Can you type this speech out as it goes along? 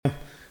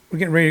We're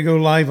getting ready to go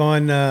live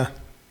on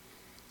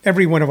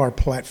every one of our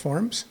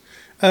platforms.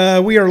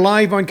 We are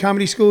live on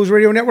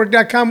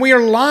ComedySchoolsRadioNetwork.com. We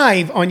are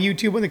live on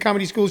YouTube on the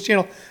Comedy Schools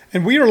channel,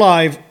 and we are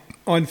live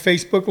on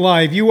Facebook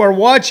Live. You are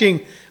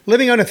watching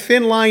Living on a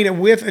Thin Line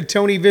with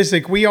Tony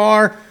Visick. We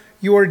are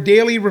your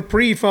daily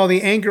reprieve for all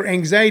the anger,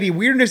 anxiety,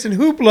 weirdness, and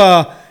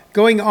hoopla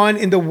going on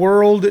in the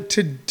world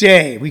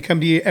today. We come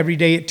to you every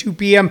day at 2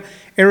 p.m.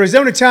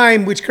 Arizona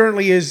time, which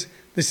currently is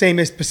the same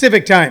as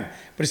Pacific time.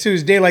 But as soon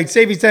as daylight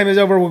savings time is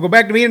over, we'll go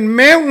back to being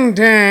mountain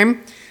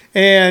time.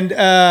 And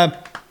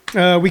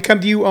we come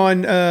to you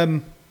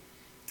on,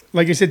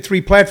 like I said,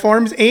 3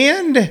 platforms.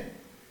 And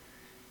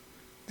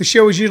the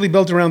show is usually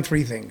built around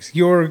 3 things.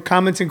 Your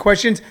comments and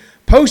questions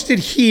posted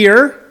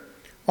here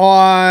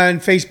on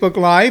Facebook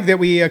Live that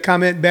we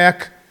comment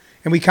back,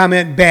 and we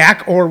comment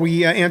back, or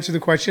we answer the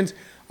questions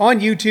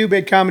on YouTube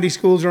at Comedy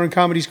Schools or on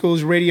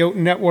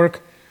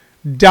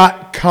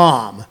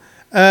ComedySchoolsRadioNetwork.com.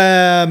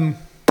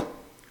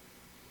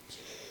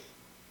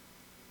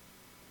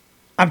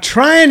 I'm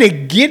trying to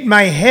get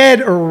my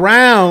head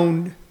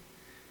around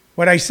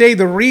what I say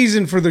the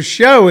reason for the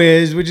show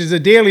is, which is a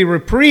daily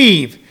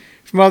reprieve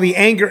from all the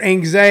anger,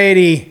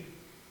 anxiety,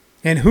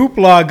 and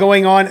hoopla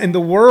going on in the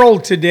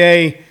world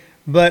today.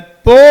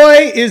 But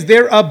boy, is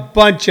there a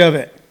bunch of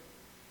it.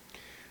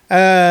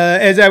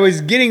 As I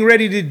was getting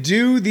ready to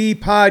do the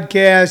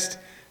podcast,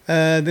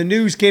 the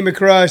news came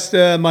across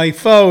my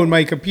phone,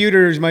 my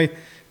computers, my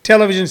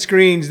television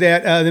screens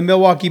that the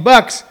Milwaukee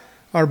Bucks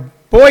are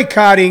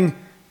boycotting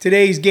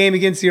today's game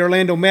against the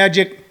Orlando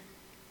Magic.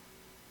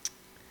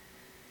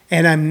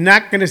 And I'm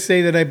not going to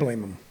say that I blame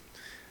them.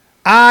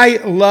 I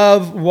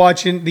love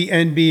watching the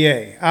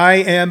NBA. I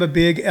am a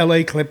big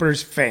LA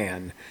Clippers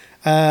fan.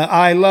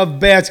 I love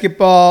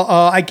basketball.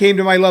 I came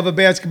to my love of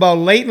basketball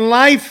late in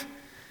life.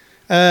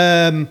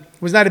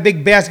 Was not a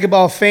big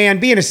basketball fan.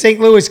 Being a St.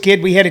 Louis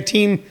kid, we had a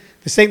team,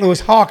 the St.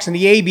 Louis Hawks in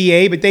the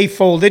ABA, but they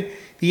folded.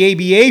 The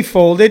ABA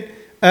folded.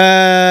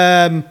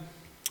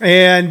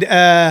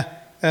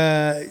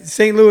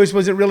 St. Louis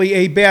wasn't really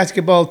a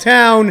basketball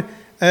town.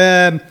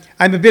 I'm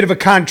a bit of a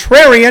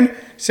contrarian,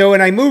 so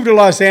when I moved to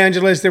Los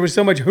Angeles, there was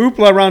so much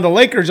hoopla around the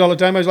Lakers all the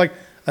time. I was like,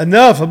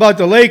 enough about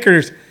the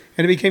Lakers,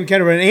 and I became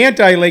kind of an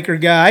anti-Laker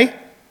guy.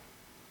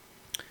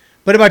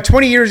 But about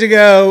 20 years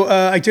ago,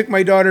 I took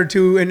my daughter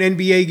to an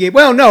NBA game.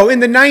 Well, no, in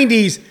the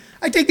 90s,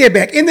 I take that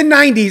back. In the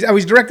 90s, I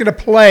was directed a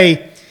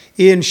play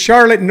in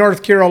Charlotte,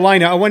 North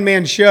Carolina, a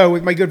one-man show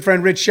with my good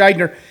friend Rich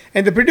Scheidner.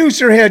 And the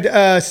producer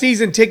had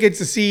season tickets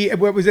to see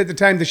what was at the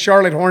time the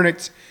Charlotte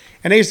Hornets.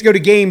 And I used to go to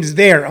games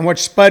there and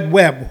watch Spud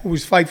Webb, who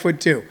was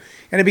 5'2".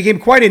 And I became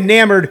quite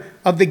enamored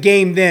of the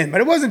game then. But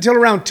it wasn't until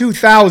around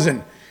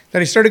 2000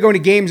 that I started going to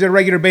games on a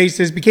regular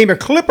basis, became a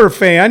Clipper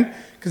fan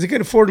because I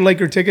couldn't afford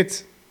Laker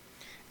tickets.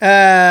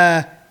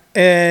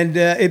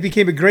 It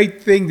became a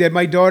great thing that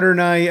my daughter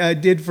and I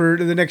did for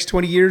the next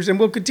 20 years and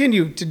will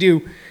continue to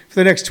do for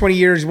the next 20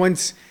 years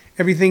once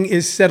everything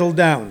is settled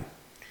down,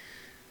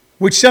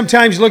 which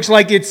sometimes looks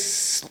like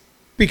it's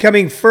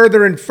becoming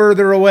further and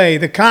further away.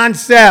 The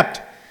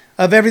concept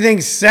of everything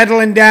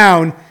settling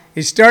down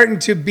is starting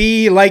to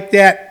be like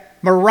that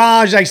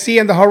mirage I see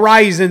on the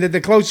horizon, that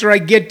the closer I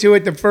get to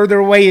it, the further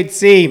away it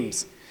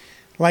seems.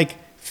 Like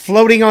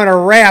floating on a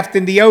raft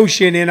in the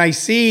ocean, and I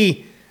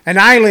see an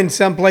island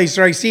someplace,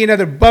 or I see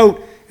another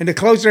boat, and the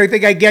closer I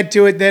think I get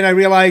to it, then I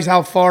realize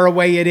how far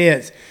away it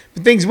is.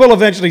 But things will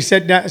eventually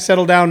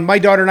settle down. My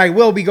daughter and I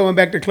will be going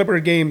back to Clipper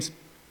games.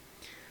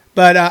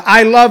 But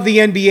I love the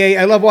NBA.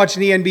 I love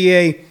watching the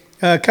NBA.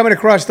 Coming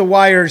across the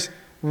wires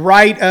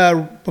right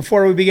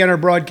before we began our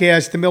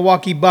broadcast, the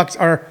Milwaukee Bucks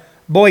are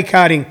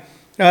boycotting.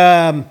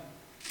 I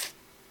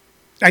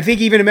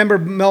think even a member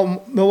of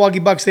Milwaukee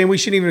Bucks saying we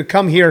shouldn't even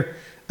come here.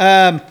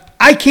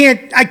 I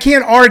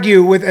can't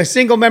argue with a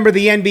single member of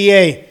the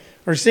NBA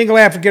or a single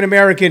African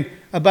American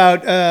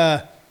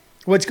about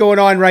what's going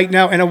on right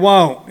now, and I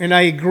won't. And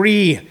I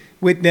agree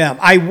with them.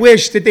 I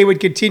wish that they would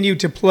continue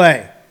to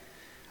play.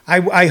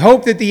 I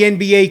hope that the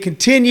NBA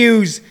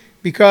continues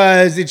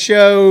because it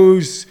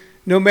shows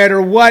no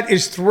matter what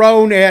is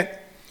thrown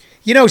at,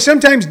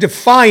 sometimes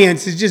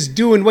defiance is just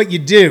doing what you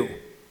do.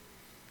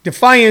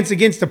 Defiance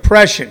against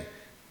oppression,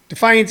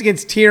 defiance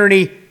against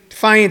tyranny,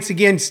 defiance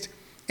against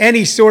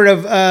any sort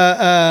of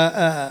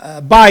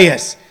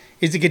bias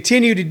is to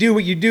continue to do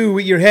what you do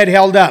with your head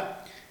held up.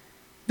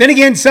 Then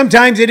again,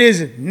 sometimes it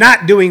is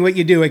not doing what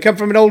you do. I come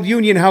from an old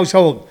union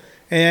household,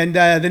 and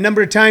the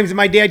number of times that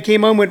my dad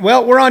came home and went,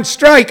 well, we're on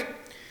strike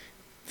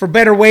for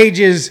better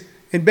wages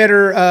and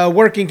better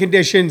working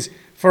conditions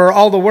for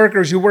all the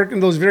workers who worked in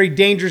those very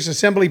dangerous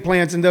assembly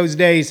plants in those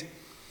days.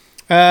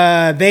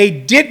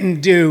 They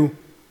didn't do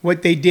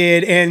what they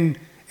did,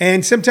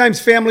 and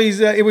sometimes families,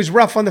 it was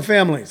rough on the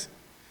families.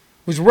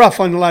 It was rough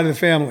on a lot of the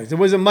families. There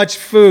wasn't much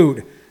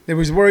food. They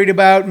was worried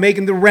about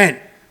making the rent.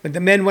 But the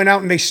men went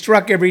out and they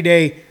struck every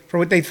day for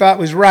what they thought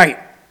was right.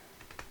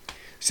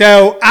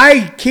 So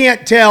I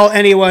can't tell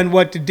anyone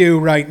what to do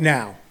right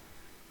now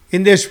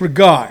in this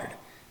regard.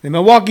 The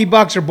Milwaukee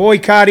Bucks are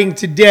boycotting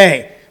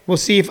today. We'll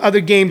see if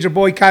other games are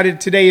boycotted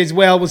today as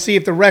well. We'll see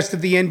if the rest of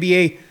the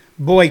NBA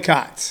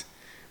boycotts.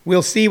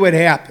 We'll see what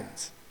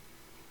happens.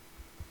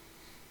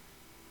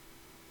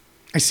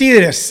 I see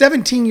that a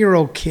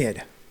 17-year-old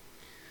kid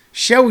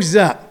shows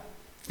up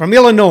from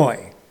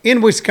Illinois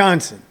in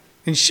Wisconsin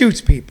and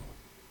shoots people.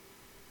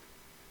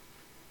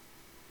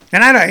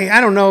 And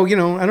I don't know,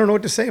 I don't know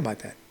what to say about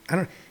that.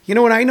 You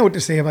know what I know what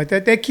to say about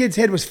that? That kid's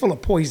head was full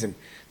of poison.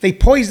 They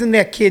poisoned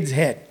that kid's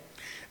head.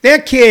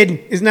 That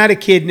kid is not a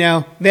kid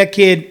now. That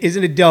kid is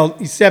an adult.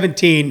 He's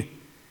 17.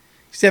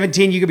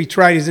 17, you can be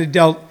tried as an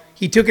adult.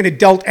 He took an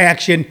adult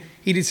action.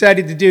 He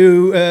decided to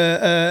do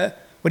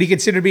what he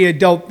considered to be an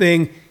adult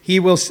thing. He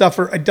will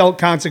suffer adult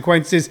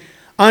consequences.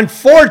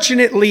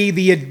 Unfortunately,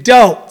 the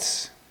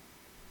adults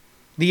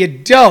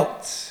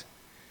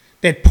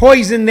that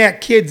poisoned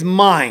that kid's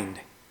mind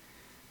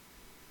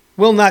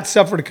will not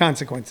suffer the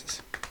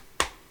consequences.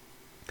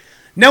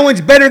 No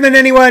one's better than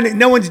anyone.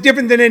 No one's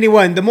different than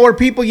anyone. The more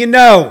people you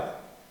know,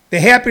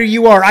 the happier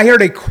you are. I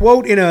heard a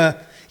quote in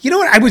a, you know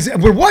what,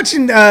 we're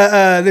watching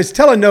this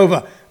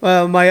telenova.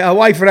 My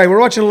wife and I were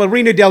watching La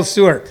Reina del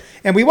Sur.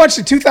 And we watched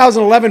the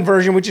 2011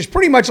 version, which is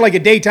pretty much like a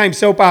daytime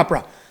soap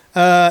opera.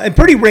 And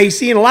pretty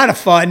racy and a lot of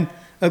fun.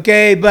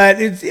 Okay, but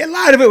a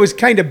lot of it was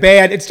kind of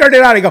bad. It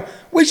started out, I go,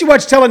 we should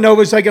watch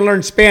telenovas so I can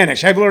learn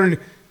Spanish. I've learned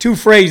 2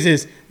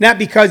 phrases, not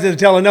because of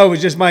the telenovas,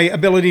 just my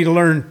ability to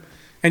learn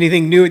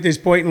anything new at this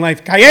point in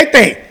life.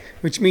 Cállate,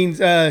 which means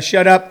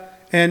shut up,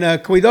 and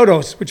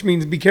cuidados, which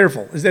means be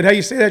careful. Is that how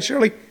you say that,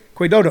 Shirley?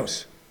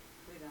 Cuidados.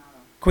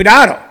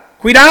 Cuidado.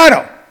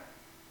 Cuidado.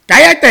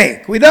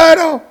 Cállate.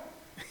 Cuidado.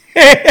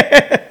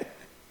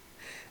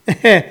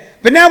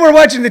 But now we're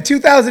watching the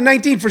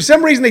 2019. For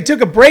some reason, they took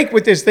a break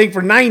with this thing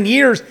for 9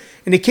 years,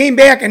 and they came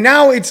back, and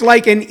now it's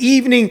like an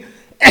evening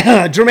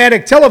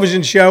dramatic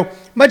television show.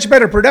 Much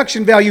better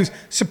production values.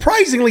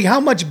 Surprisingly,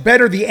 how much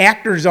better the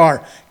actors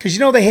are, because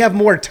they have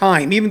more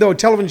time. Even though a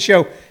television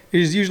show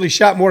is usually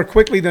shot more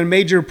quickly than a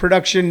major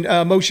production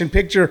motion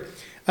picture,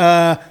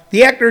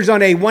 the actors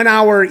on a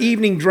 1-hour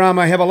evening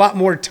drama have a lot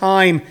more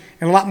time,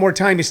 and a lot more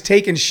time is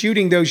taken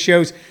shooting those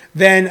shows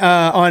than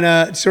on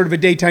a sort of a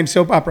daytime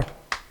soap opera.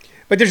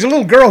 But there's a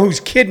little girl who's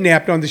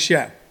kidnapped on the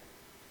show.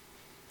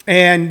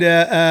 And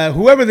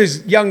whoever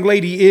this young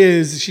lady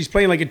is, she's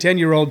playing like a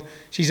 10-year-old.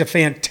 She's a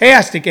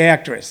fantastic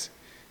actress.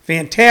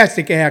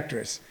 Fantastic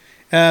actress.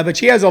 But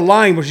she has a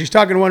line where she's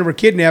talking to one of her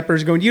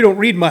kidnappers going, "You don't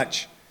read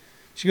much."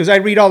 She goes, "I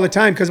read all the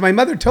time because my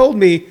mother told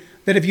me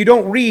that if you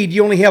don't read,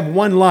 you only have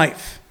one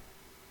life.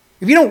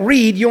 If you don't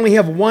read, you only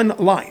have one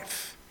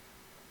life.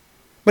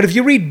 But if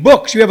you read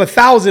books, you have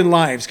 1,000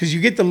 lives because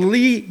you get to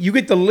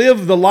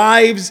live the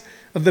lives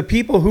of the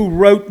people who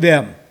wrote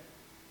them."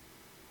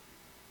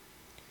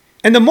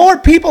 And the more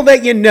people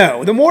that you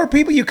know, the more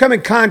people you come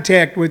in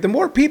contact with, the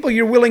more people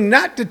you're willing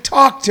not to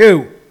talk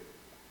to,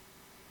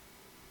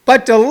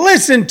 but to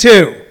listen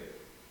to,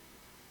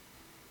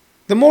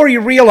 the more you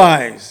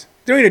realize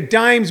there ain't a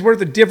dime's worth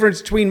of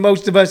difference between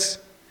most of us,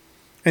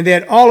 and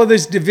that all of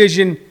this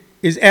division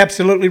is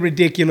absolutely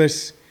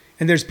ridiculous.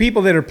 And there's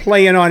people that are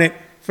playing on it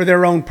for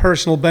their own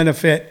personal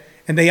benefit,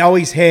 and they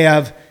always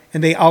have,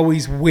 and they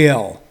always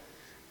will.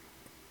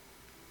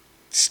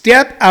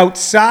 Step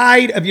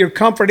outside of your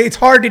comfort. It's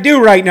hard to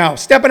do right now.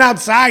 Stepping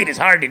outside is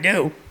hard to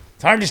do.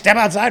 It's hard to step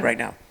outside right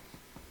now.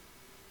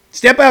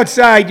 Step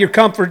outside your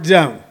comfort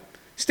zone.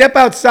 Step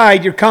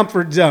outside your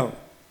comfort zone.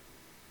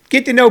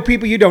 Get to know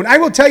people you don't. I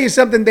will tell you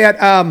something that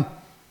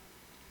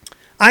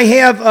I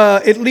have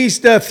at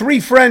least 3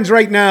 friends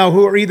right now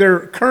who are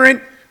either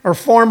current or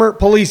former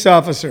police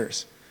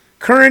officers.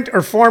 Current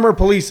or former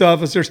police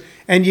officers.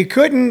 And you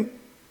couldn't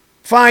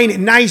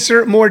find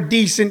nicer, more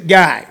decent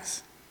guys.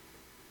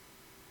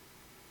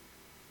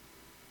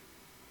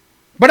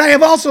 But I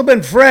have also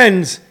been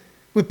friends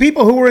with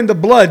people who were in the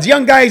Bloods,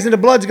 young guys in the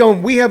Bloods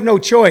going, "We have no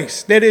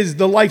choice. That is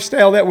the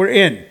lifestyle that we're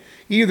in.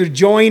 You either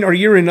join or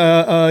you're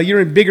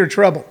in bigger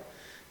trouble."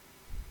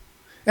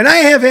 And I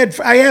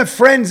have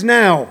friends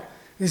now.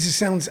 It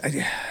sounds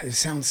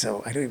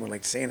so, I don't even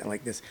like saying it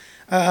like this.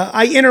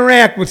 I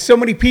interact with so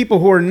many people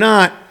who are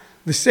not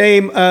the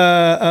same,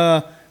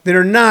 that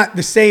are not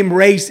the same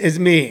race as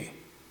me.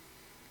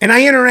 And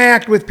I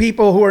interact with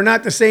people who are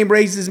not the same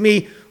race as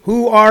me,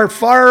 who are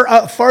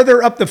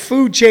farther up the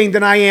food chain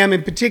than I am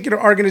in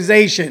particular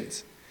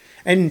organizations.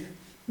 And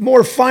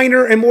more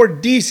finer and more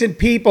decent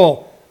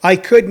people I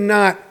could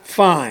not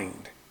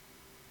find.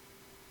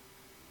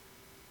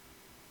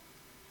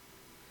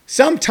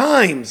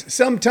 Sometimes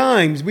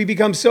we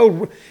become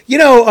so,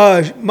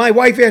 my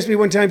wife asked me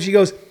one time, she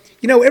goes,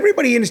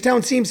 everybody in this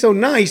town seems so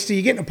nice till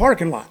you get in a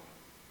parking lot.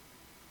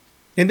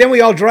 And then we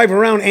all drive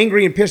around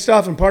angry and pissed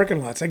off in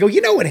parking lots. I go,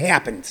 what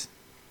happens?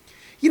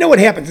 You know what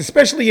happens,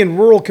 especially in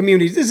rural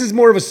communities. This is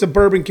more of a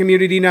suburban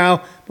community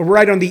now, but we're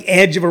right on the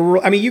edge of a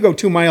rural. I mean, you go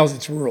 2 miles,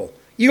 it's rural.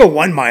 You go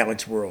 1 mile,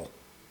 it's rural.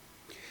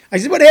 I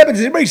said, what happens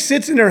is everybody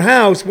sits in their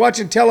house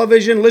watching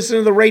television,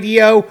 listening to the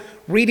radio,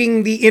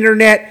 reading the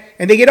internet,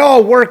 and they get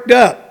all worked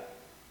up.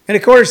 And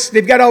of course,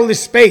 they've got all this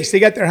space. They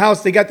got their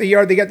house, they got the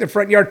yard, they got their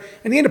front yard,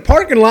 and they in the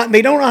parking lot, and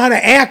they don't know how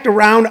to act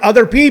around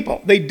other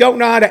people. They don't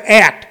know how to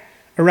act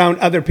around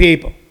other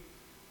people.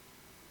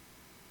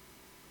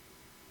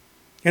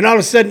 And all of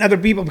a sudden, other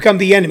people become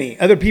the enemy.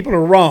 Other people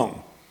are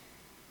wrong.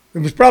 It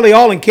was probably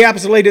all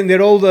encapsulated in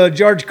that old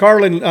George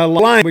Carlin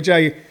line, which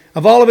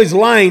of all of his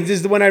lines,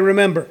 is the one I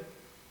remember.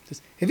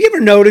 Have you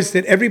ever noticed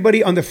that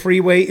everybody on the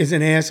freeway is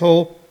an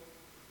asshole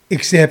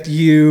except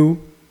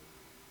you?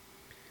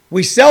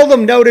 We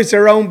seldom notice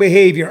our own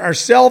behavior. Our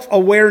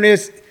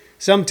self-awareness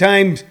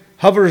sometimes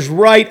hovers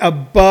right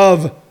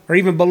above or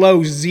even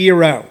below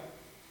zero.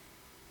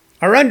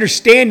 Our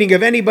understanding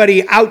of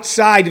anybody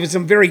outside of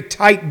some very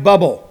tight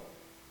bubble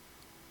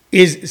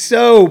is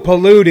so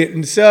polluted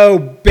and so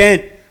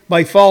bent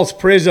by false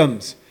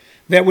prisms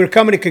that we're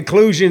coming to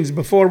conclusions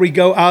before we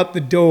go out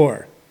the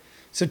door.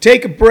 So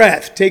take a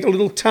breath, take a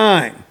little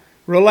time,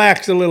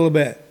 relax a little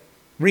bit,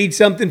 read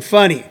something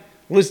funny,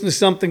 listen to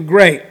something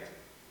great,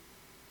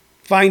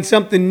 find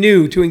something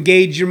new to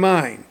engage your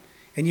mind,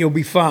 and you'll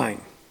be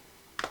fine.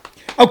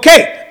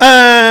 Okay,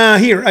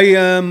 here,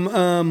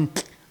 I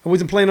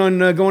wasn't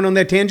planning on going on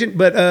that tangent,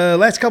 but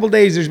last couple of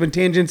days there's been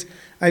tangents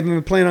I haven't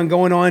been planning on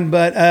going on,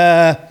 but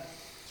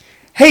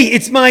hey,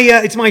 it's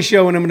my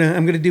show, and I'm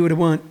gonna do what I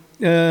want.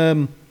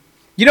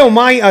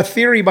 My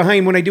theory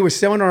behind when I do a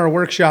seminar or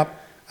workshop,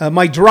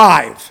 my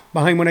drive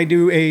behind when I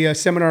do a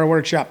seminar or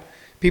workshop,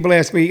 people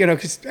ask me,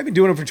 because I've been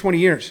doing it for 20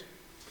 years,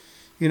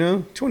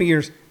 20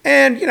 years,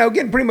 and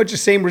getting pretty much the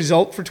same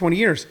result for 20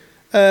 years,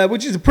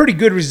 which is a pretty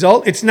good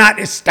result. It's not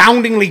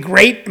astoundingly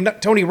great. I'm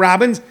not Tony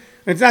Robbins.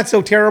 It's not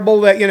so terrible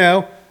that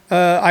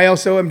I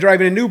also am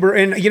driving an Uber,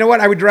 and you know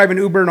what? I would drive an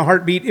Uber in a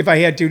heartbeat if I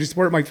had to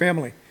support my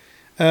family.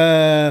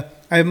 I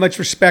have much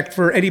respect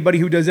for anybody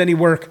who does any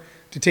work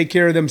to take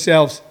care of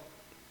themselves.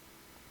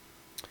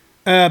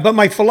 But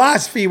my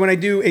philosophy when I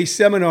do a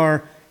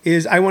seminar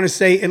is I want to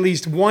say at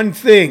least one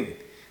thing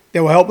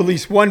that will help at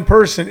least one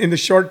person in the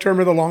short term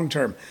or the long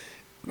term.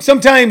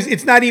 Sometimes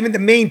it's not even the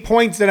main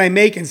points that I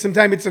make, and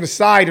sometimes it's an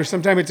aside or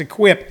sometimes it's a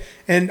quip.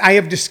 And I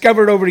have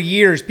discovered over the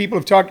years, people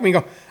have talked to me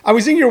and go, I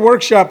was in your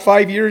workshop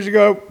 5 years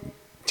ago,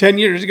 10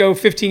 years ago,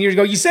 15 years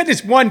ago. You said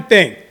this one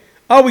thing.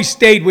 Always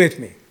stayed with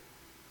me.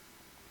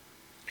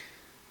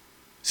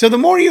 So the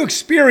more you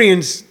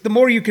experience, the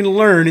more you can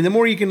learn. And the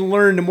more you can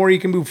learn, the more you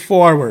can move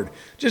forward.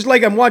 Just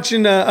like I'm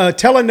watching a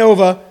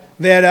telenova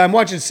that I'm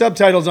watching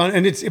subtitles on.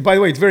 And it's, by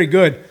the way, it's very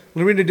good.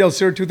 Lorinda Del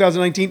Sur,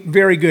 2019,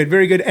 very good.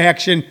 Very good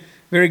action.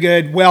 Very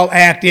good. Well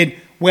acted.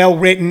 Well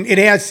written. It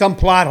has some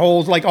plot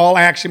holes like all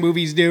action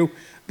movies do.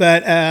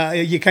 But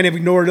you kind of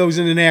ignore those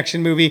in an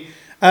action movie.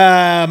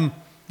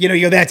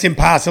 That's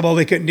impossible.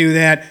 They couldn't do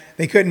that.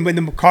 They couldn't, when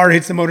the car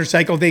hits the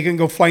motorcycle, they can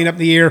go flying up in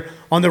the air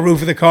on the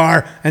roof of the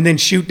car and then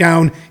shoot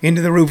down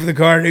into the roof of the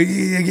car.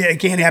 It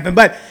can't happen.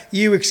 But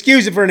you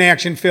excuse it for an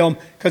action film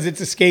because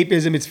it's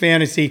escapism, it's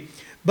fantasy.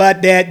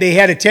 But that they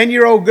had a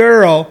 10-year-old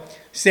girl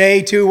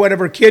say to one of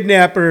her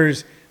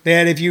kidnappers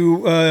that if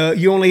you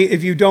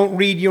don't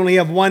read, you only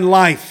have one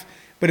life.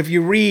 But if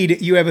you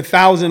read, you have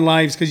 1,000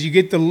 lives because you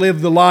get to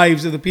live the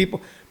lives of the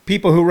people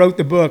who wrote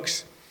the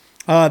books.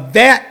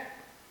 That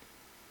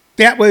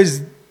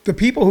was the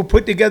people who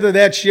put together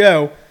that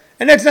show.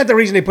 And that's not the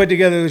reason they put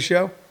together the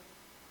show.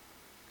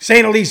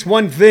 Saying at least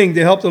one thing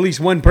that helped at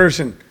least one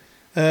person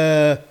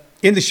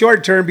in the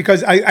short term,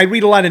 because I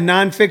read a lot of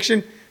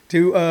nonfiction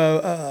to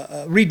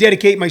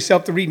rededicate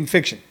myself to reading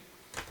fiction.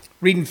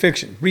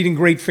 Reading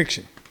great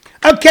fiction.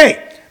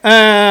 Okay,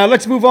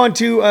 let's move on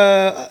to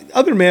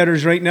other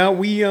matters right now.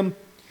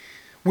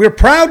 We're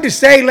proud to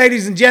say,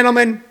 ladies and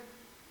gentlemen,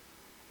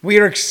 we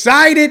are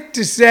excited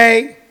to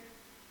say,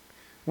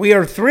 we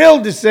are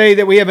thrilled to say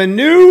that we have a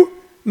new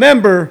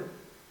member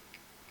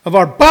of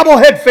our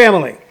bobblehead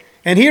family.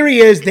 And here he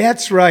is.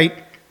 That's right.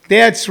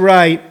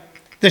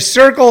 The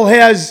circle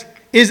is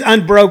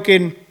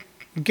unbroken.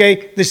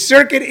 Okay? The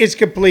circuit is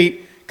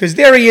complete. Because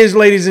there he is,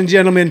 ladies and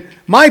gentlemen.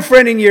 My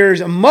friend and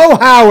yours, Mo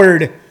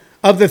Howard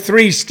of the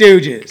Three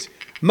Stooges.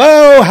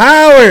 Mo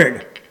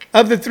Howard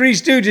of the Three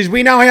Stooges.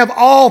 We now have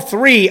all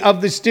three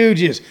of the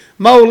Stooges.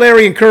 Mo,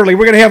 Larry, and Curly.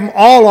 We're going to have them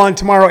all on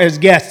tomorrow as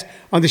guests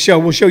on the show.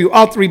 We'll show you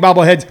all three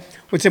bobbleheads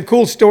with some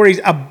cool stories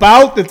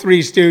about the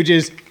Three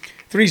Stooges.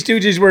 Three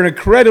Stooges were an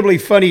incredibly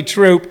funny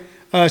troupe.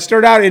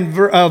 Started out in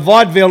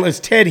vaudeville as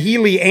Ted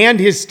Healy and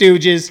his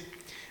Stooges.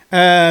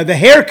 The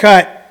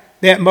haircut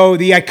that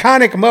the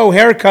iconic Mo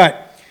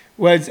haircut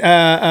was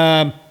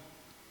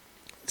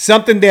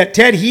something that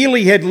Ted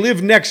Healy had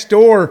lived next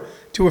door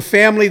to a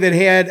family that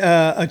had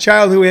a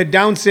child who had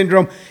Down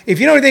syndrome. If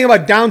you know anything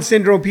about Down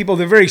syndrome people,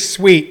 they're very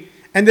sweet,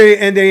 and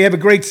they have a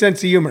great sense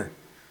of humor.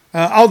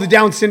 All the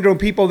Down syndrome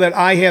people that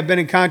I have been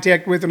in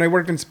contact with, and I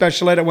worked in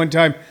special ed at one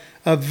time,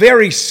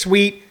 very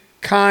sweet,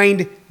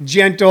 kind,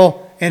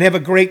 gentle, and have a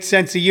great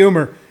sense of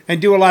humor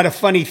and do a lot of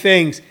funny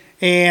things.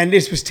 And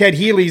this was Ted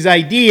Healy's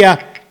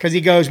idea because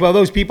he goes, well,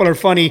 those people are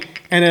funny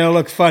and it'll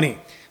look funny.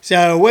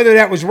 So whether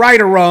that was right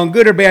or wrong,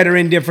 good or bad or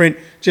indifferent,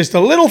 just a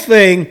little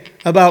thing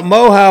about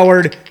Mo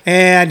Howard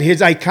and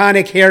his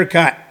iconic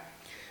haircut.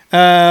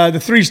 The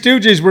Three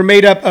Stooges were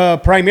made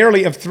up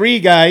primarily of three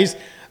guys.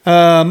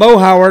 Mo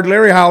Howard,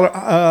 Larry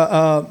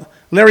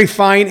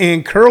Fine,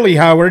 and Curly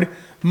Howard.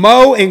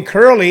 Mo and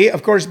Curly,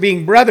 of course,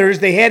 being brothers,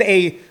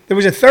 there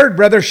was a third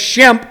brother,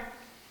 Shemp,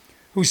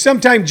 who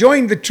sometime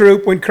joined the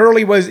troupe when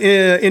Curly was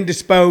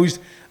indisposed.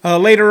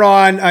 Later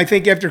on, I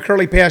think after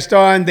Curly passed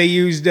on, they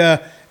used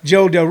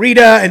Joe Del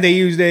Rita, and they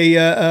used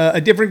a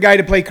different guy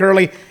to play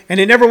Curly, and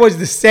it never was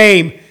the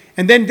same.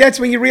 And then that's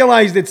when you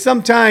realize that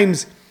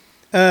sometimes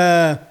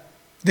the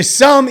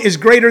sum is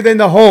greater than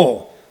the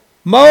whole.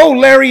 Moe,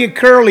 Larry, and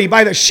Curly,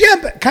 by the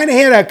Shemp, kind of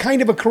had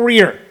a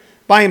career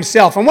by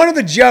himself. And one of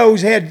the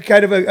Joes had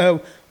kind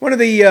of one of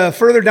the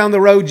further down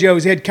the road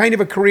Joes had kind of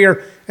a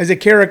career as a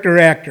character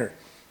actor.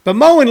 But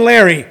Moe and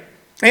Larry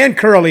and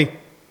Curly,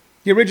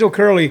 the original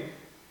Curly,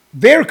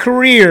 their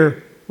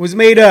career was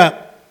made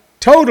up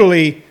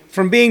totally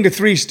from being the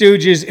Three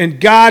Stooges,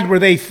 and God, were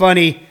they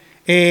funny.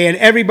 And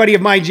everybody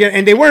of my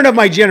and they weren't of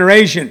my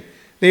generation.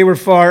 They were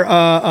for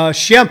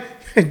Shemp.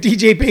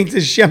 DJ Payne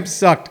says Shemp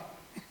sucked.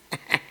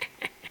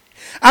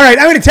 All right,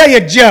 I'm going to tell you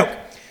a joke.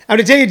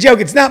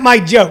 It's not my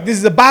joke. This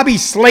is a Bobby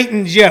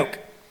Slayton joke.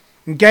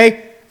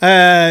 Okay?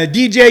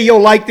 DJ, you'll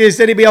like this.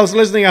 Anybody else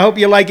listening, I hope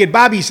you like it.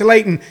 Bobby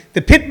Slayton,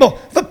 the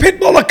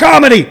pitbull of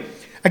comedy.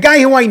 A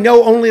guy who I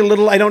know only a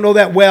little. I don't know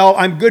that well.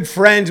 I'm good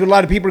friends with a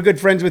lot of people are good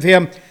friends with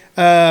him.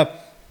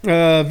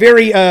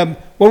 Very,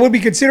 what would be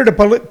considered a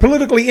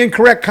politically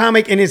incorrect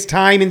comic in his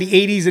time in the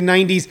 80s and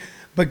 90s,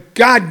 but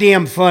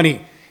goddamn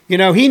funny. You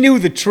know, he knew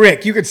the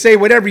trick. You could say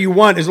whatever you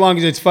want as long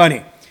as it's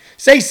funny.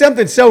 Say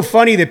something so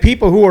funny that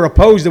people who are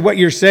opposed to what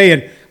you're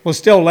saying will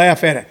still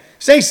laugh at it.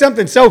 Say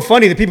something so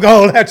funny that people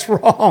go, oh, that's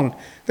wrong,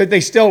 that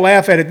they still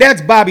laugh at it.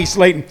 That's Bobby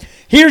Slayton.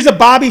 Here's a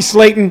Bobby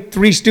Slayton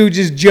Three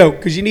Stooges joke,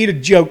 because you need a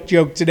joke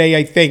today,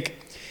 I think.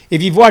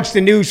 If you've watched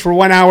the news for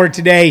 1 hour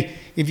today,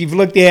 if you've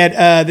looked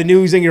at the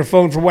news on your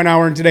phone for 1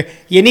 hour today,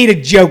 you need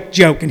a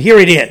joke, and here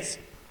it is.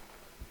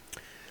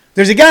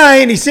 There's a guy,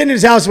 and he's sitting in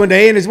his house one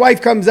day, and his wife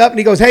comes up, and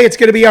he goes, hey, it's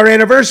going to be our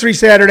anniversary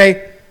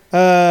Saturday.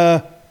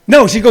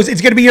 No, she goes,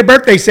 it's going to be your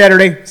birthday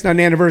Saturday. It's not an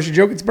anniversary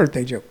joke, it's a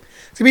birthday joke.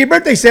 It's going to be your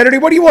birthday Saturday.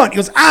 What do you want? He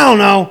goes, I don't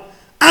know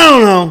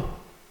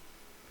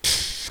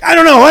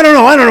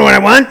what I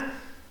want.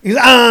 He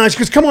goes, she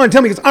goes, come on,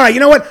 tell me. He goes, all right, you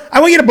know what? I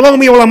want you to blow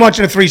me while I'm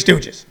watching the Three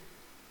Stooges.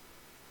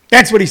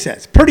 That's what he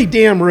says. Pretty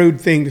damn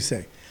rude thing to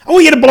say. I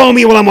want you to blow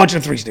me while I'm watching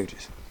the Three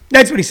Stooges.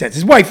 That's what he says.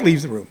 His wife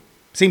leaves the room.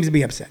 Seems to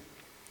be upset.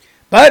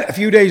 But a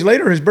few days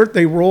later, his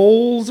birthday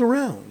rolls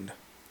around.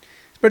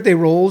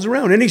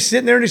 And he's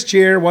sitting there in his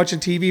chair, watching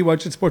TV,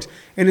 watching sports.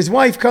 And his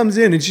wife comes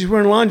in, and she's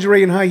wearing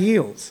lingerie and high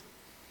heels.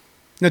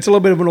 That's a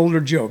little bit of an older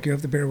joke. You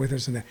have to bear with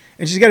us on that.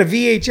 And she's got a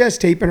VHS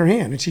tape in her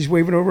hand, and she's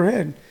waving over her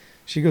head.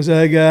 She goes,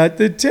 I got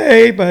the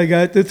tape. I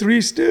got the Three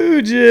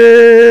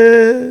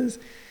Stooges.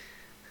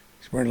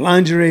 She's wearing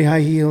lingerie,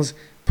 high heels,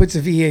 puts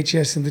a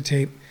VHS in the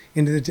tape,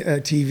 into the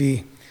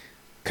TV,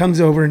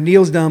 comes over,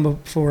 kneels down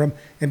before him,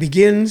 and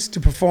begins to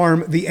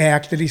perform the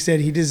act that he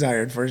said he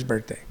desired for his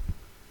birthday.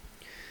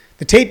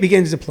 The tape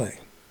begins to play.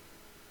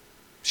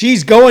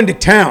 She's going to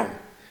town.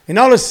 And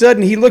all of a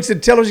sudden, he looks at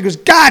the television and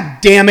goes, God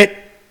damn it,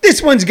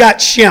 this one's got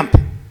Shemp.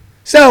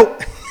 So,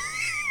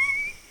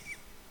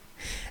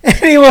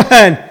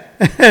 anyone,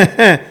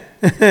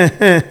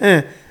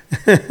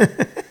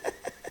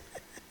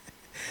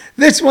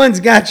 this one's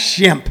got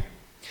Shemp.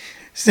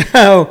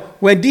 So,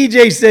 when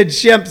DJ said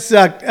Shemp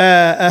sucked,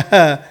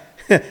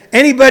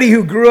 anybody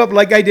who grew up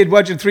like I did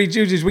watching Three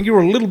Stooges, when you were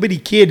a little bitty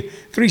kid,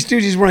 Three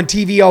Stooges were on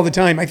TV all the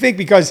time. I think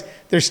because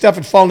their stuff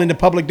had fallen into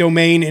public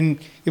domain and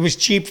it was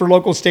cheap for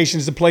local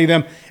stations to play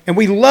them. And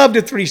we loved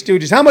the Three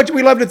Stooges. How much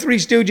we loved the Three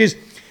Stooges?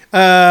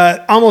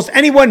 Almost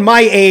anyone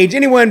my age,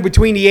 anyone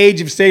between the age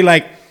of, say,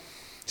 like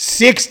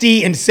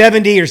 60 and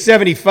 70 or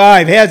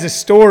 75 has a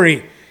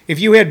story. If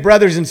you had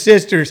brothers and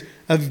sisters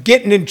of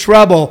getting in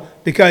trouble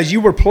because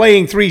you were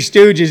playing Three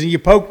Stooges and you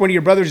poked one of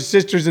your brothers and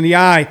sisters in the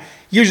eye,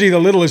 usually the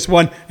littlest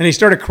one, and they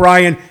started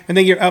crying, and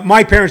then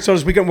my parents told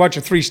us we couldn't watch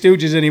the Three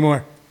Stooges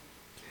anymore.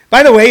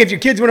 By the way, if your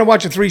kids want to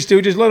watch the Three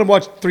Stooges, let them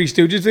watch Three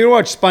Stooges. If they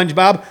want to watch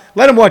SpongeBob,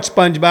 let them watch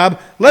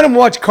SpongeBob. Let them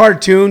watch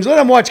cartoons. Let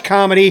them watch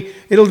comedy.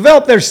 It'll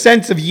develop their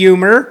sense of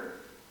humor.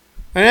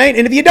 All right?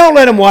 And if you don't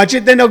let them watch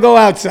it, then they'll go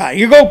outside.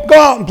 You go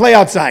out and play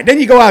outside. Then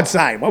you go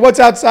outside. Well, what's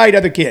outside?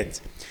 Other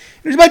kids.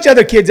 There's a bunch of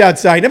other kids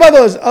outside. And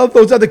of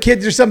those other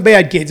kids, there's some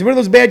bad kids. And what are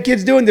those bad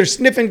kids doing? They're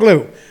sniffing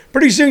glue.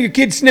 Pretty soon your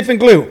kid's sniffing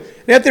glue.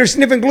 And after they're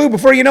sniffing glue,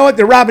 before you know it,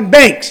 they're robbing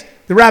banks.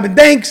 And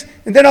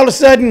then all of a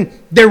sudden,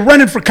 they're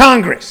running for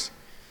Congress.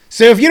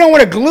 So if you don't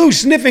want a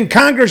glue-sniffing,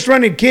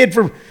 Congress-running kid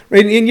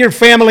in your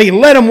family,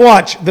 let them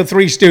watch the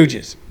Three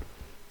Stooges.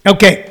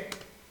 Okay,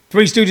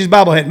 Three Stooges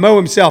bobblehead, Moe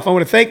himself. I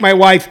want to thank my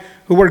wife,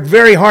 who worked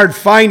very hard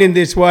finding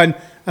this one.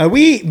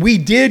 We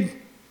did,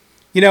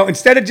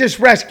 instead of just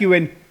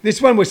rescuing,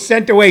 this one was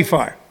sent away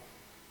far.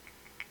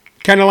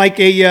 Kind of like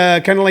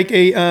a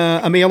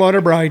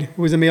mail-order bride. It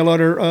was a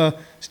mail-order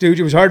stooge.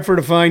 It was hard for her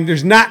to find.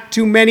 There's not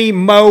too many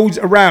Moes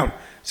around.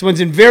 This one's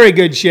in very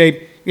good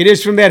shape. It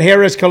is from that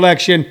Harris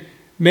collection.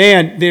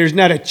 Man, there's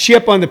not a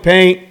chip on the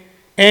paint,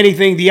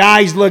 anything. The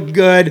eyes look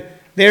good.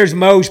 There's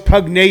Moe's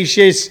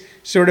pugnacious,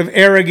 sort of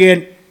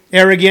arrogant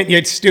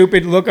yet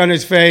stupid look on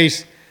his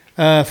face.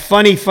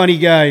 Funny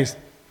guys.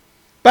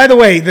 By the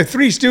way, the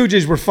Three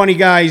Stooges were funny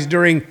guys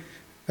during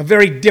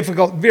very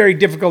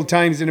difficult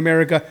times in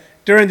America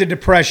during the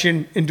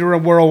Depression and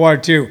during World War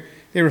II.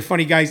 They were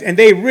funny guys, and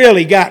they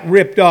really got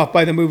ripped off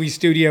by the movie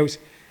studios,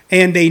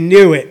 and they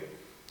knew it,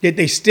 yet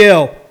they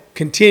still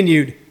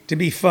continued to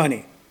be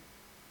funny.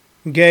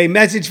 Okay,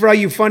 message for all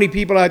you funny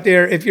people out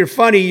there. If you're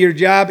funny, your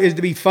job is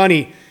to be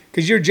funny,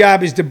 because your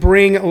job is to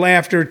bring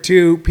laughter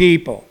to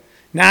people.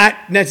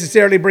 Not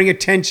necessarily bring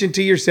attention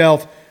to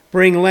yourself,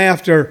 bring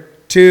laughter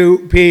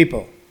to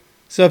people.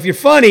 So if you're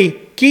funny,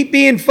 keep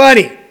being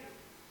funny,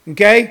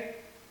 okay?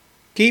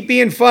 Keep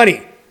being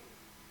funny.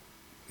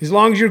 As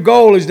long as your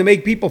goal is to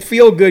make people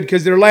feel good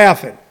because they're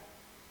laughing,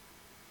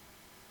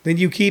 then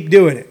you keep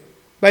doing it.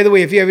 By the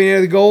way, if you have any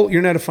other goal,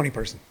 you're not a funny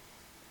person.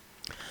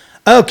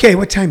 Okay,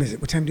 what time is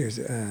it? What time is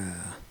it?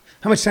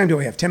 How much time do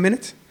I have? 10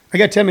 minutes? I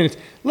got 10 minutes.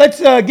 Let's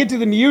get to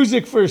the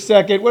music for a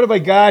second. What have I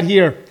got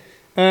here?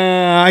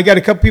 I got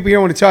a couple people here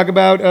I want to talk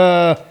about.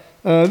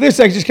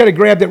 This I just kind of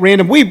grabbed at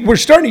random. We're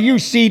starting to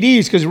use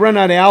CDs because we run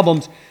out of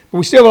albums, but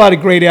we still have a lot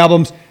of great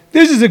albums.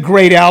 This is a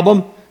great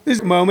album. This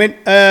is a moment,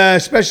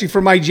 especially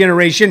for my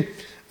generation.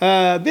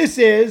 This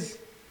is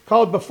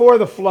called Before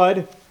the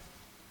Flood.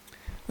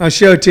 I'll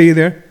show it to you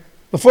there.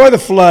 Before the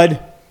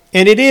Flood.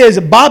 And it is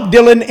Bob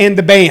Dylan and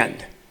the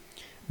band.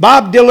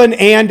 Bob Dylan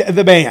and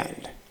the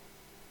band.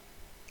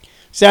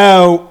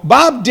 So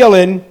Bob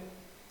Dylan,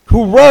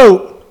 who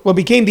wrote what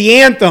became the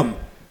anthem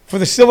for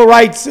the civil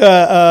rights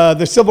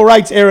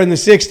era in the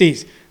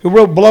 60s, who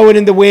wrote Blowin'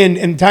 in the Wind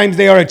and Times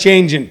They Are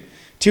A-Changin',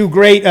 two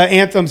great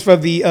anthems for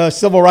the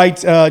civil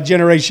rights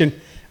generation,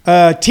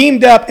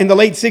 teamed up in the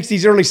late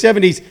 60s, early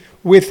 70s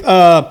with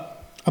a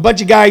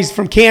bunch of guys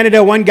from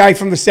Canada, one guy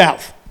from the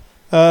South.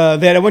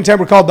 That at one time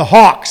were called the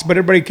Hawks, but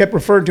everybody kept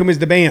referring to them as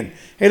the band.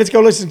 Hey, let's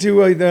go listen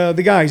to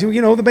the guys.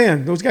 The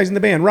band. Those guys in the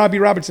band. Robbie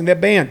Robertson, that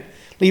band.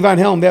 Levon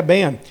Helm, that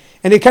band.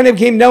 And they kind of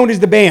became known as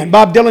the band.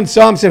 Bob Dylan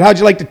saw them, said, how'd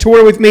you like to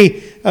tour with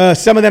me?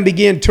 Some of them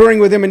began touring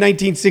with him in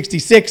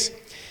 1966.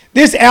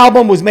 This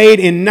album was made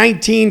in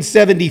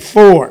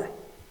 1974.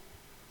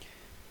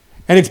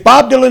 And it's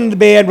Bob Dylan and the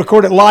band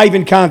recorded live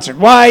in concert.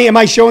 Why am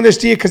I showing this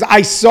to you? Because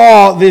I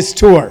saw this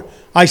tour.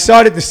 I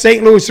saw it at the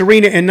St. Louis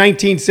Arena in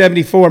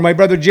 1974. My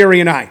brother Jerry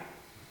and I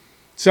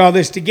saw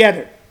this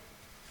together.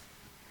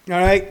 All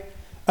right.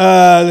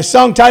 The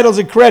song titles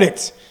and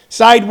credits.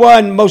 Side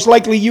 1, Most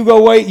Likely You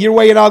Go Your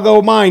Way and I'll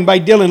Go Mine by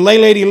Dylan. Lay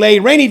Lady Lay,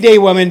 Rainy Day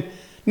Woman,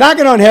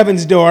 Knocking on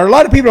Heaven's Door. A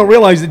lot of people don't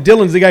realize that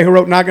Dylan's the guy who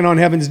wrote Knocking on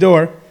Heaven's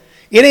Door.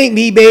 It Ain't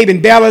Me, Babe,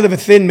 and Ballad of a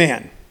Thin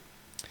Man.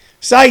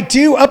 Side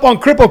 2, Up on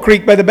Cripple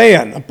Creek by the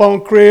band. Up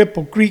on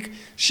Cripple Creek,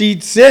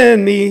 she'd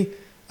send me.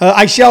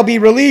 I Shall Be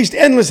Released,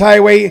 Endless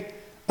Highway,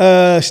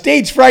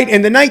 Stage Fright,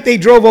 and The Night They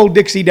Drove Old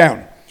Dixie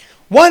Down.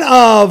 One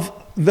of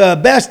the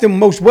best and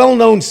most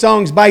well-known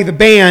songs by the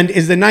band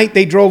is The Night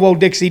They Drove Old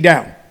Dixie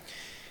Down.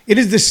 It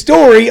is the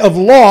story of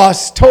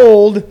loss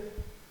told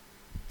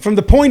from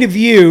the point of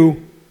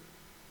view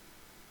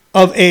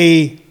of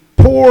a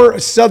poor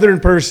Southern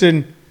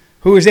person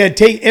who has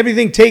had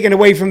everything taken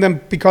away from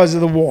them because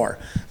of the war.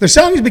 The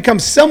song has become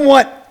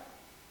somewhat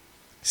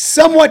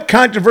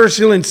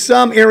controversial in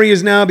some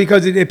areas now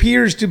because it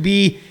appears to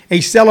be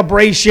a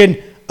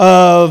celebration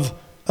of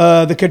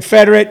the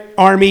Confederate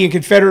Army and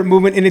Confederate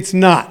movement, and it's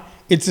not.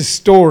 It's a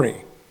story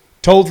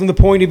told from the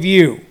point of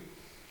view.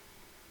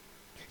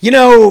 You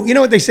know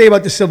what they say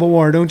about the Civil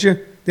War, don't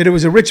you? That it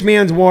was a rich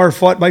man's war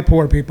fought by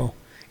poor people.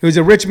 It was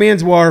a rich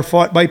man's war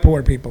fought by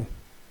poor people.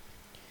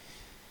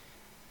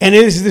 And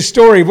it is the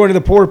story of one of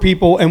the poor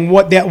people and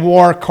what that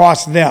war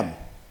cost them.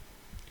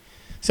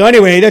 So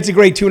anyway, that's a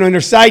great tune on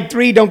their side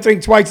 3. Don't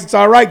think twice, it's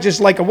all right. Just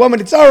like a woman,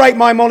 it's all right,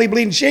 Ma, I'm only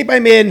bleeding shape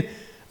I'm in.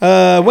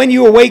 When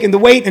You Awaken the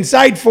Wait. And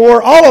side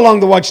 4, All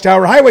Along the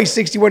Watchtower, Highway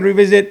 61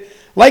 Revisit,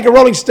 Like a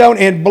Rolling Stone,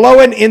 and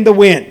Blowin' in the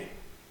Wind.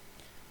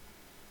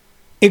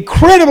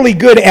 Incredibly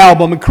good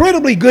album,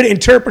 incredibly good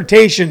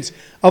interpretations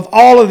of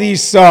all of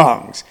these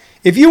songs.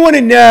 If you want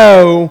to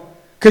know,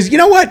 because you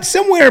know what?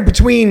 Somewhere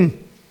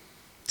between,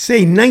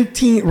 say,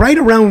 right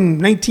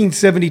around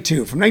 1972,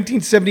 from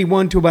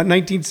 1971 to about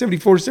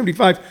 1974,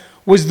 75,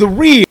 was the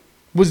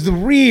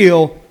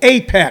real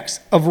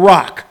apex of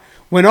rock.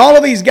 When all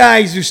of these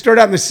guys who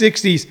started out in the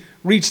 60s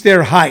reached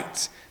their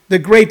heights. The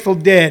Grateful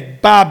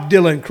Dead, Bob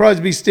Dylan,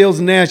 Crosby, Stills,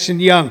 Nash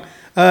and Young.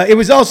 It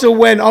was also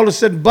when all of a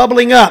sudden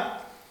bubbling up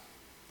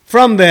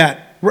from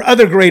that were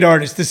other great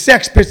artists, the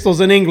Sex Pistols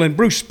in England,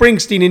 Bruce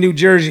Springsteen in New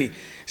Jersey.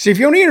 So if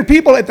you want to hear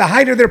people at the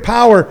height of their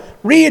power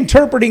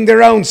reinterpreting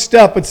their own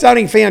stuff but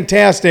sounding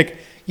fantastic,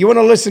 you want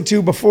to listen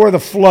to Before the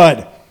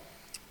Flood.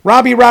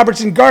 Robbie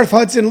Robertson, Garth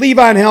Hudson,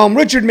 Levon Helm,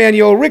 Richard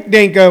Manuel, Rick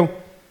Danko,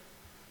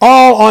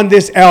 all on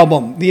this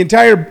album. The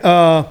entire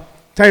band.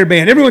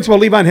 Every once in a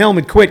while, Levon Helm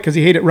would quit because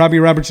he hated Robbie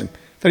Robertson.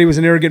 Thought he was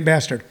an arrogant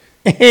bastard.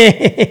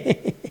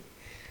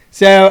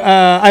 So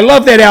I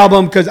love that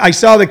album because I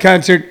saw the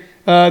concert.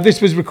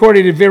 This was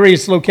recorded at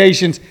various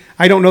locations.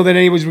 I don't know that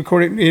any was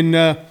recorded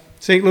in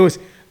St. Louis.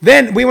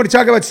 Then we want to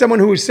talk about someone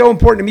who was so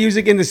important to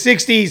music in the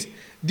 60s,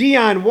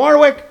 Dionne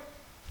Warwick.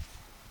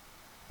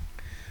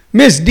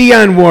 Miss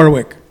Dionne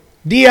Warwick.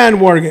 Dionne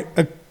Warwick,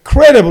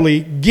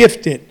 incredibly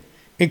gifted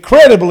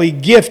incredibly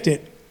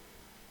gifted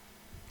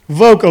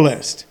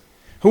vocalist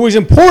who was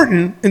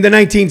important in the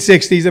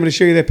 1960s. I'm going to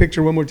show you that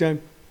picture one more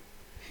time.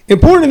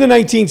 Important in the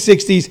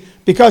 1960s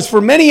because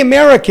for many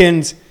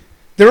Americans,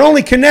 their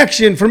only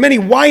connection, for many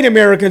white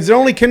Americans, their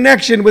only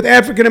connection with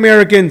African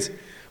Americans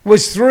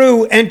was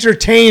through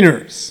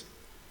entertainers.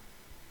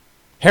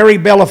 Harry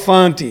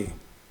Belafonte,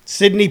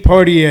 Sidney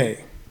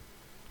Poitier,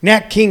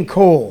 Nat King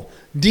Cole,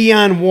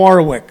 Dionne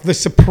Warwick, The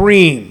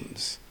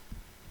Supremes.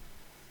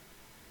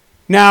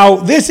 Now,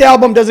 this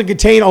album doesn't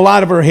contain a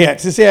lot of her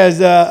hits. This has,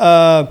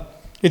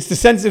 it's the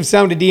sensitive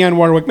sound of Dionne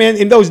Warwick. Man,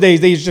 in those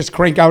days, they used to just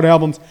crank out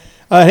albums.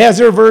 It has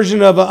her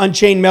version of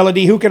Unchained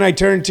Melody, Who Can I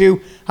Turn To,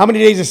 How Many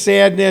Days of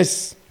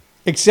Sadness,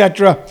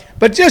 etc.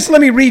 But just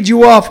let me read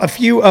you off a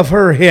few of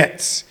her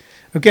hits.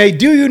 Okay,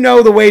 Do You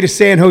Know the Way to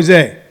San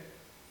Jose?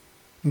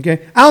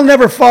 Okay, I'll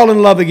Never Fall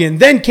in Love Again.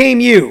 Then Came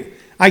You,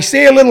 I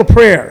Say a Little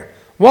Prayer,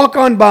 Walk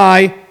On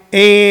By,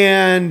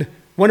 and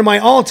one of my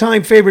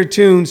all-time favorite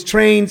tunes,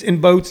 Trains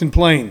and Boats and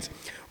Planes,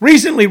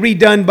 recently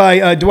redone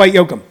by Dwight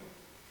Yoakam.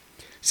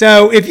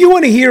 So if you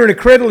want to hear an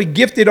incredibly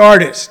gifted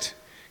artist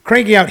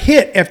cranking out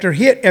hit after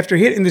hit after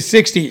hit in the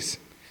 60s,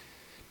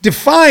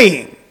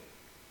 defying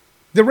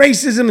the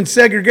racism and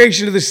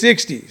segregation of the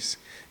 60s,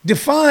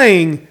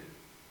 defying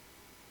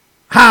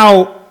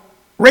how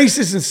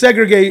racists and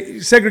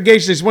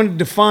segregationists wanted to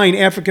define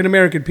African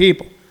American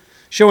people,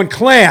 showing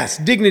class,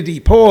 dignity,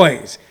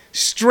 poise,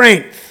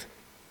 strength,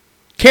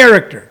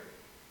 character,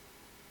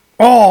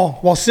 all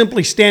while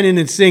simply standing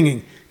and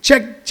singing.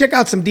 Check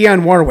out some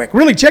Dionne Warwick.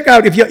 Really check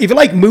out, if you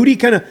like moody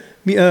kind of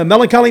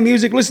melancholy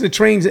music, listen to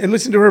Trains and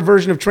listen to her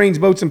version of Trains,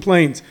 Boats, and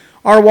Planes,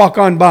 or Walk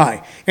On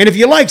By. And if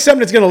you like something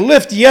that's going to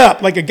lift you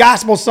up, like a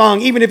gospel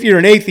song, even if you're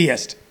an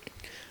atheist,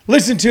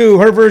 listen to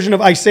her version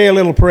of I Say a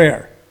Little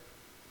Prayer.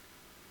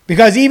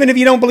 Because even if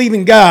you don't believe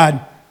in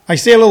God, I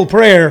Say a Little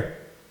Prayer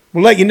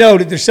will let you know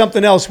that there's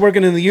something else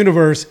working in the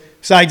universe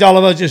besides all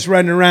of us just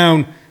running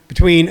around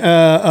between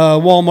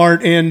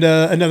Walmart and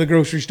another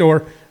grocery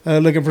store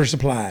looking for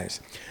supplies.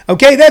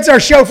 Okay, that's our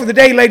show for the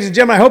day, ladies and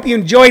gentlemen. I hope you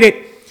enjoyed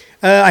it.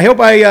 I hope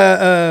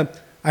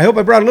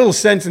I brought a little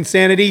sense and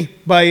sanity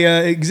by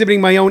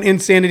exhibiting my own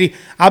insanity.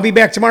 I'll be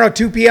back tomorrow,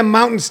 2 p.m.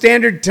 Mountain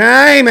Standard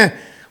Time,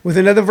 with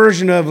another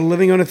version of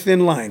Living on a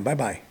Thin Line.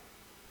 Bye-bye.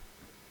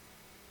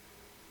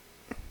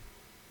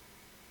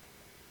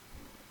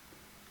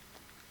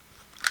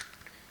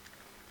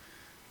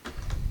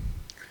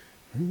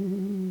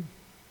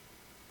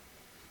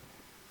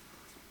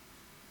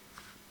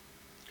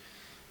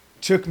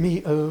 Took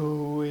me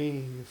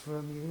away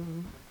from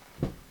you.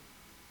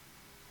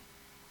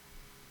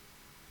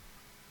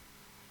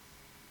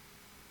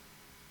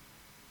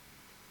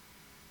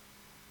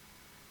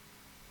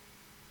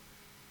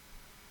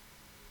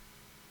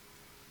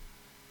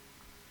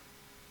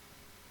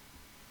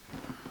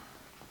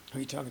 Who are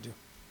you talking to?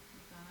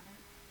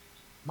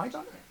 My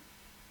daughter?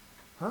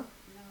 Huh?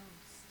 No,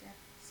 Steph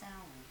Sally.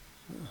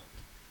 Oh.